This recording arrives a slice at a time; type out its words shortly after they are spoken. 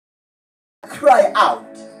cry out.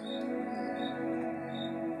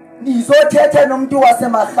 Nizothethe nomuntu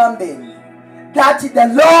wasemahambeni that the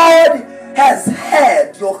Lord has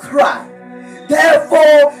heard your cry.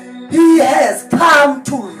 Therefore, He has come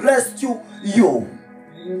to rescue you.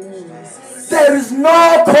 There is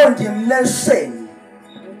no condemnation.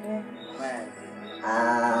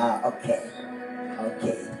 Okay.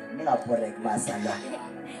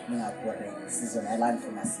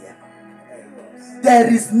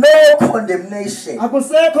 There is no condemnation. Now,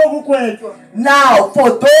 for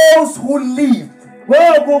those who live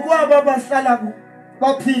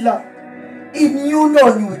in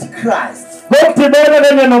union with Christ, for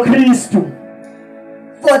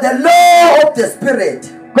the law of the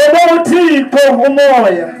Spirit,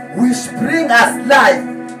 which bring us life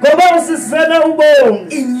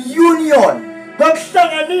in union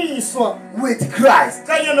with Christ,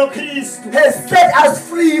 has set us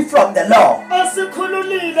free from the law.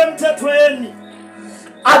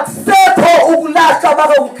 Aksekho ukulahla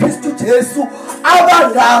baka uKristu Jesu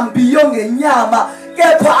abangambiyo ngenyama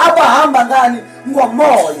kepha abahamba ngani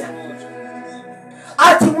ngomoya.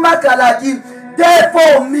 Athi kumaGalati,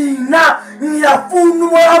 therefore mina ngiyafuna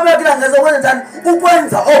umoya ngezokwenza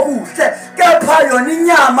ukwenza okuhle kepha yona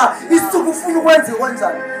inyama isuku ufuna ukwenza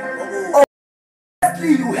kanjani.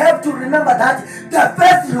 You have to remember that the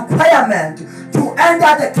first requirement to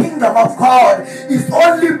enter the kingdom of God is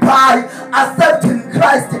only by accepting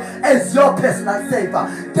Christ as your personal Savior.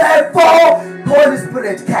 Therefore, Holy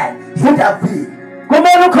Spirit can intervene.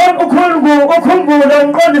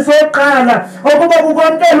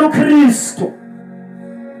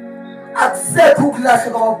 Aksekho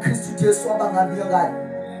ukulahla kwaKristu Jesu abangabiyo ngani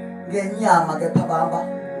ngenyama kepha bahamba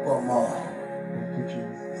ngomoya.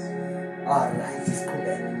 All right, it's cool.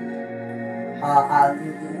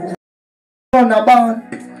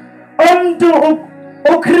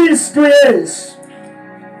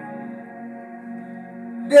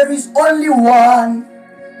 There is only one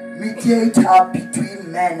mediator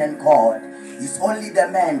between man and God. It's only the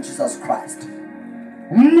man, Jesus Christ.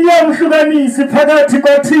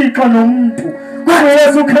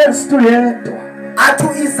 Atu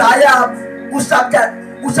Isaiah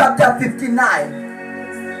chapter 59.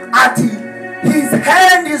 Ati, his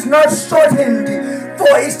hand is not shortened,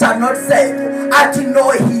 for it shall not save. Ati,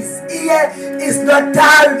 no, his ear is not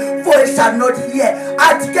dull, for it shall not hear.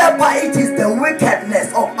 Ati, it is the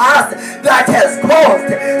wickedness of us that has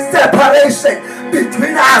caused separation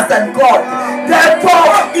between us and God.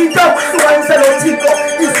 Therefore, in the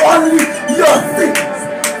is only your sins.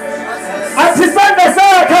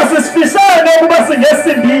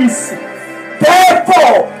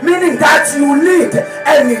 Therefore, meaning that you need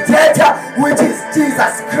a mediator, which is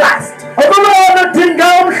Jesus Christ.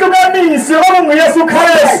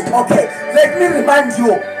 Okay, let me remind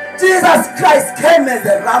you, Jesus Christ came as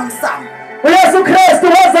a ransom.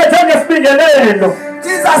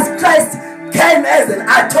 Jesus Christ came as an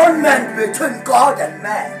atonement between God and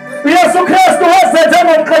man. Jesus Christ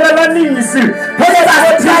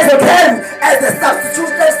came as a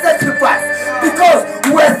substitutionary sacrifice because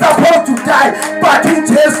we were supposed to die, but He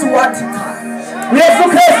just wanted to come.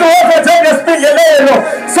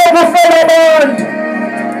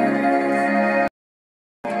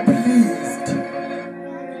 Pleased.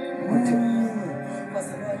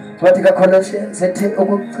 What did Colossians say?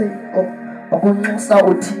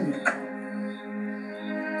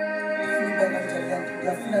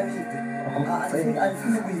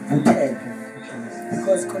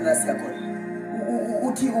 Because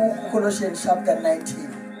Colossians chapter 19,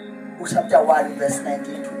 chapter 1, verse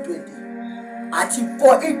 19 to 20.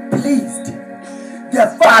 For it pleased the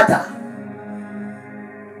Father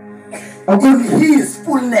in His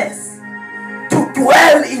fullness to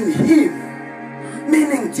dwell in Him,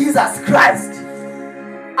 meaning Jesus Christ,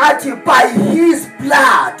 by His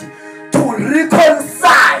blood to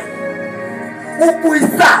reconcile.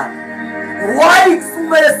 Why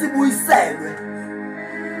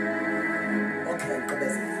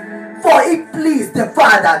for it pleased the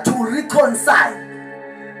Father to reconcile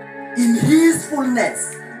in His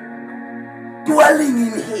fullness, dwelling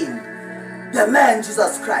in Him, the man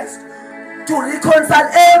Jesus Christ, to reconcile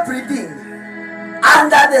everything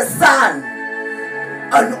under the sun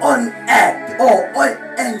and on earth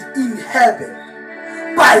and in heaven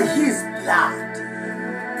by His blood.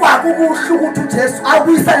 You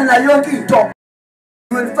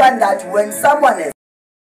will find that when someone is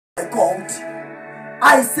a goat,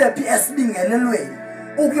 I say PS being a little way,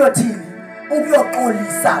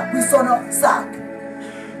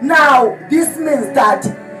 now this means that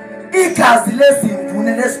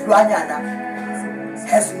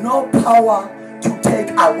has no power to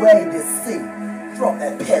take away the sin from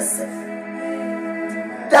a person.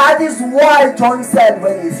 That is why John said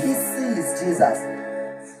when he sees Jesus,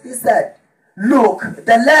 he said, look,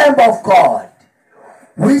 the Lamb of God,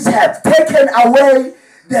 which have taken away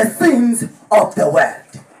the sins of the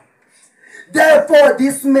world. Therefore,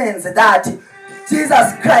 this means that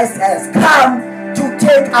Jesus Christ has come to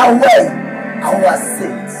take away our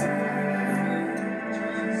sins.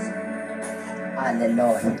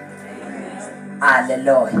 Hallelujah.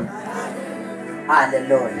 Hallelujah.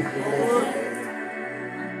 Hallelujah.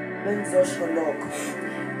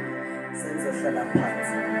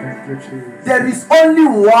 There is only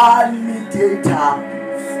one mediator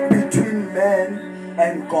between man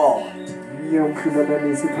and God.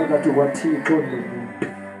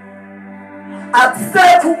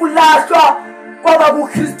 Akusekho ukulahlwa kwaba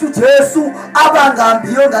kuKristu Jesu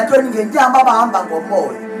abangambiyo ngantoni ngenyama abahamba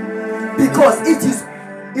ngomoya. Because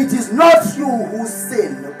it is not you who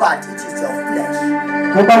sin, but it is your flesh.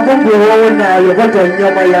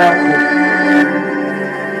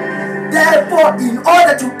 Therefore, in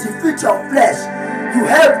order to defeat your flesh, you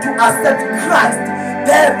have to accept Christ.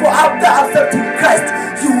 Therefore, after accepting Christ,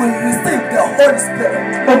 you will receive the Holy Spirit.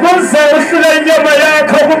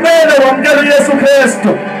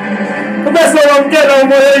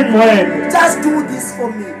 Just do this for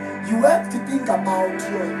me. You have to think about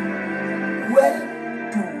where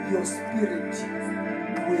your spirit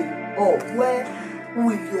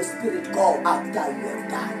your spirit go after you have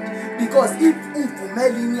died? Because if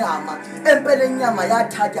uvumela inyama empela inyama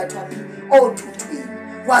yathatha thaphi othuthwini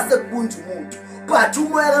wasekubunja umuntu, but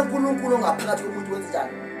umoya kaNkulunkulu ongaphakathi komuntu wenza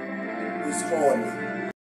njani? Is holy.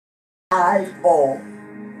 Life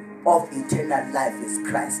of eternal life is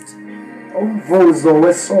Christ. Umvuzo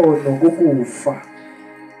wesono kukufa,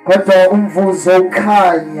 kodwa umvuzo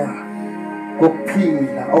ukhanya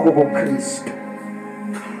kokuphila okuKristu.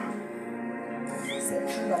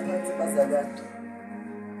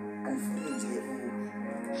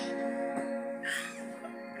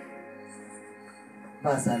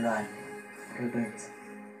 Bazalwane,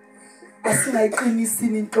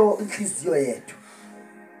 asingayiqinisini inhliziyo yethu.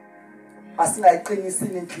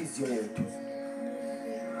 Asingayiqinisini inhliziyo yethu.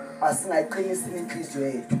 Asingayiqinisini inhliziyo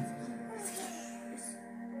yethu.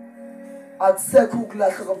 Akusekho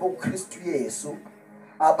ukulahleka koKristu Yesu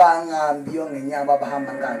abangambiyo ngenyama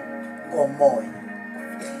abahamba ngani ngomoya.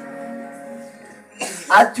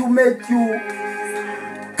 To make you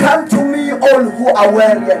come to me, all who are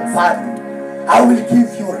weary and burdened, I will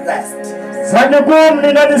give you rest.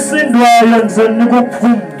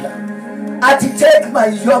 Take my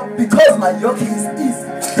yoke, because my yoke is easy.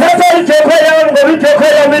 And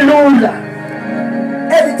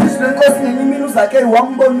it is because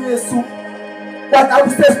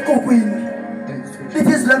it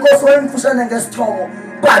is because when Fushana gets trouble,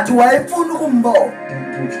 but you are a full umbo.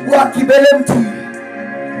 Stop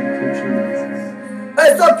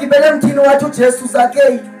giving to what you just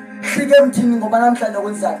say. She gave to me, Gomanam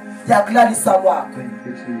was that. Yaklali Sawa.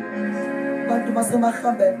 But to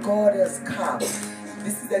Masamahamba, God has come.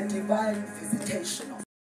 This is a divine visitation.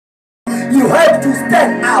 You have to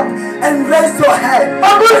stand up and raise your hand.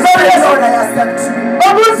 Lord, I accept you.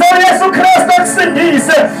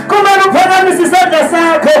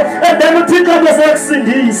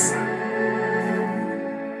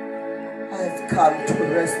 I have come to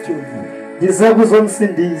rescue you.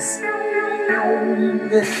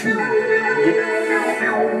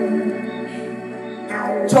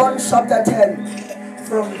 John chapter 10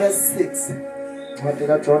 from verse 6.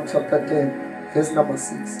 John chapter 10 verse number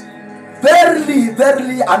 6. Verily,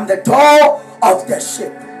 verily, I'm the door of the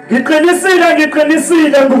sheep.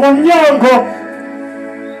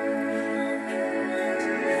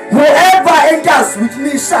 Whoever enters with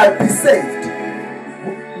me shall be saved.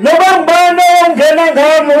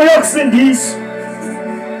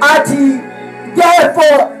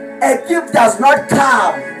 Therefore, a gift does not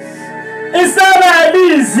come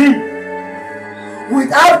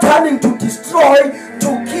without coming to destroy,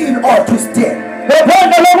 to kill, or to steal.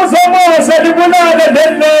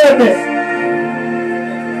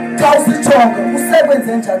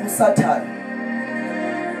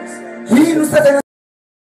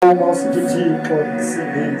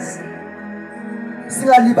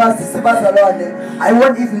 I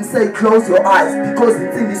won't even say close your eyes, because the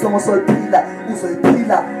thing is almost so pillar.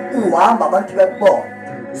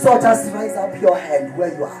 So just raise up your hand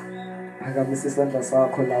where you are. I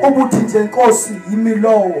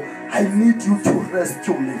need you to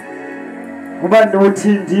rescue me.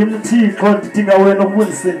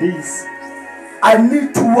 I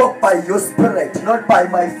need to walk by your spirit, not by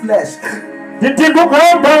my flesh. Ndidinga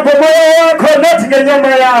ukuhamba ngomoya wakho nathi ngenyama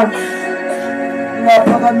yakho.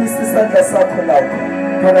 Ungaphakamisa isandla sakho lapho.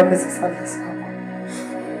 Phakamisa isandla sakho.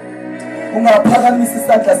 Ungaphakamisa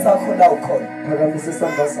isandla sakho la ukhona. Phakamisa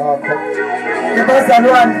isandla sakho.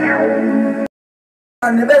 Yabazalwane.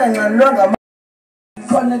 Anibeka ncanelwa ngama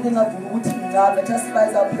khona ngingavuma ukuthi ngicame. Just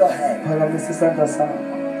rise up your hand. Phakamisa isandla sakho.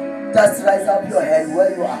 Just rise up your hand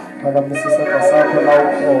where you are. Phakamisa isandla sakho la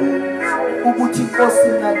ukhona. Ukuthi Nkosi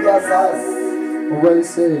mina ngiyazazi. Where he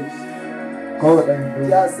says, God,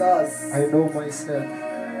 Ngiyazazi. I know myself.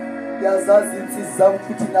 Ngiyazazi insizwa zami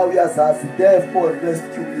futhi nawe uyazazi. Therefore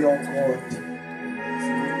rescue me, O God.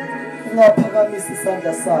 Ungaphakamisa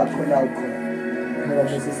isandla sakho la ukhona.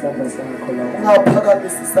 Phakamisa isandla sakho la ukhona.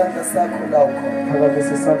 Ungaphakamisa isandla sakho la ukhona.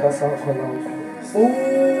 Phakamisa isandla sakho la ukhona.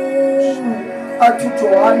 Athi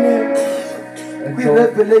Johane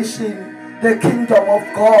Revelation, the kingdom of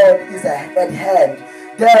God is at hand.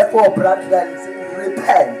 Therefore, brethren,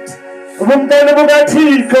 repent. Ubumdala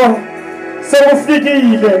bukaThixo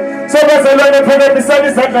sobufikile. Sobazalwane phakamisani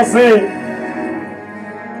izandla zenu.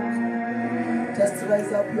 Just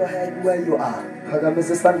raise up your hand where you are.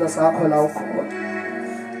 Phakamisa isandla sakho la ukhona.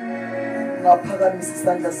 Ungaphakamisa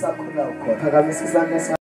isandla sakho la ukhona. Phakamisa isandla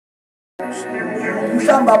sakho.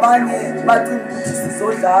 Mhlamba abanye bathi ukuthi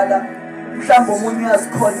sizodlala. Mhlamba omunye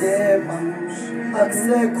uyasikhondema.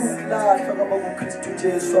 Akusekho ukulahlwa kama kuKristu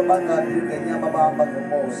Jesu abangabi ngenyama bahamba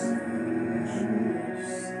ngomoya.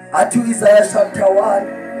 Athi Isaiah chapter 1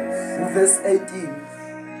 verse 18.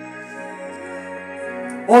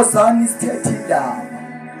 Ozani sithethe indaba.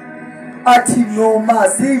 Athi noma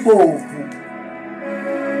zibovu.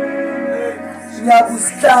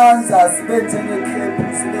 Ngiyakuzihlanza sibenze ngekhephu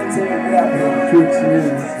sibenze ngokuya.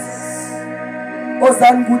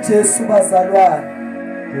 Ozani kuJesu bazalwane.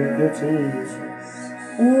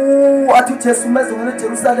 Athi uJesu meze ngene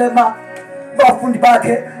eJerusalema bafundi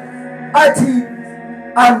bakhe athi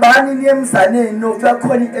ambani niye emzaneni nofika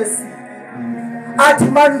khona iesi. Athi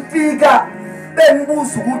manifika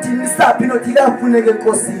bengibuza ukuthi nisaphi nothi kafuneke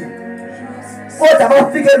enkosini. Kodwa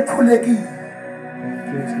bafike elikhulekile.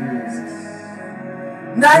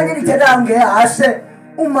 Nanye ngithetha ngehashe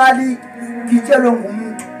umali ngitshelwe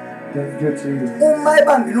ngumuntu. Uma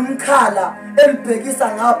ebambile umkhala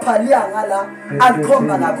elibhekisa ngapha liyanga la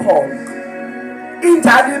alikhomba nakhona.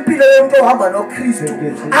 Injalo impilo yomuntu ohamba noKristu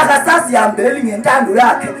akasazihambeli ngentando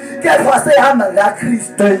yakhe kepha wasehamba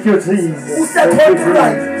ngaKristu. Thank you Jesus.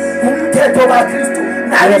 Usecontrol umthetho kaKristu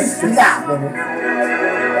nalisilawo.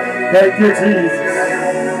 Thank you Jesus.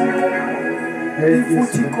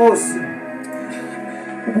 Futhi Nkosi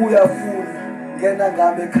ubuyafuna ngena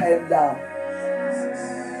ngami ekhayeni lami.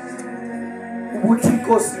 Ubuthi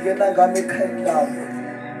Nkosi ngena ngami ekhayeni lami.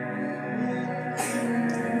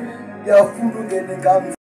 Ngiyafuna ungene ngami.